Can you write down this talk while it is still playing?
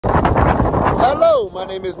Hello, my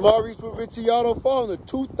name is Maurice with Richie Auto for the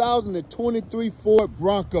 2023 Ford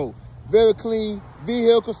Bronco. Very clean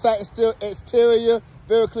vehicle, sight exterior,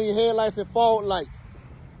 very clean headlights and fog lights.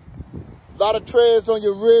 A lot of treads on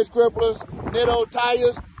your ridge gripplers, Nitto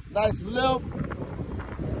tires, nice lift.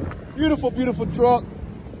 Beautiful, beautiful truck.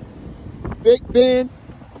 Big bin,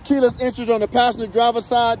 keyless entries on the passenger driver's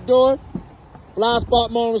side door. Blind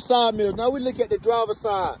spot mode on the side mirrors. Now we look at the driver's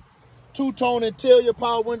side. Two-tone interior,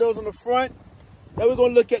 power windows on the front. Now we're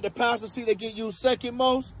going to look at the passenger seat that get used second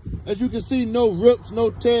most. As you can see, no rips, no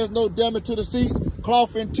tears, no damage to the seats.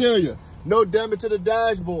 Cloth interior, no damage to the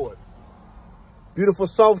dashboard. Beautiful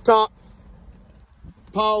soft top.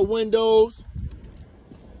 Power windows.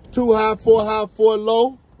 2 high, 4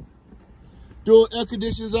 low. Dual air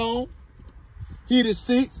conditioning on. Heated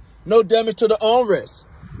seats, no damage to the armrest.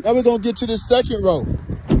 Now we're going to get to the second row.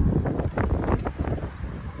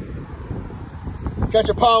 Got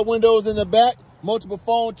your power windows in the back, multiple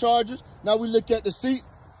phone chargers. Now we look at the seats.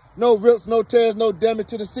 No rips, no tears, no damage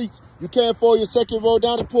to the seats. You can fold your second row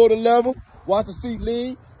down to pull the lever. Watch the seat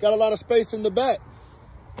lean. Got a lot of space in the back.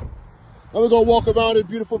 Now we're going to walk around this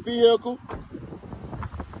beautiful vehicle.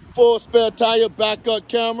 Full spare tire, backup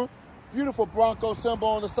camera. Beautiful Bronco symbol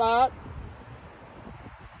on the side.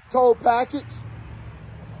 Tow package.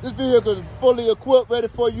 This vehicle is fully equipped, ready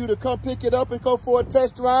for you to come pick it up and go for a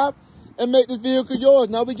test drive and make this vehicle yours.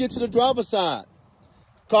 Now we get to the driver's side.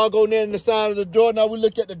 Cargo net in the side of the door. Now we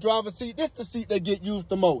look at the driver's seat. This is the seat that get used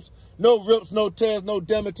the most. No rips, no tears, no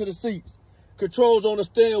damage to the seats. Controls on the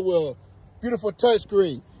steering wheel. Beautiful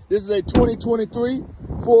touchscreen. This is a 2023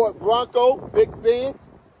 Ford Bronco, Big Ben.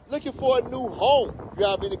 Looking for a new home. If you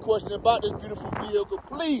have any questions about this beautiful vehicle,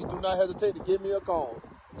 please do not hesitate to give me a call.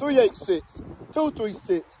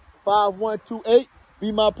 386-236-5128.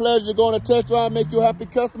 Be my pleasure to go on a test drive, make you a happy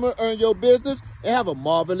customer, earn your business, and have a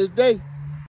marvelous day.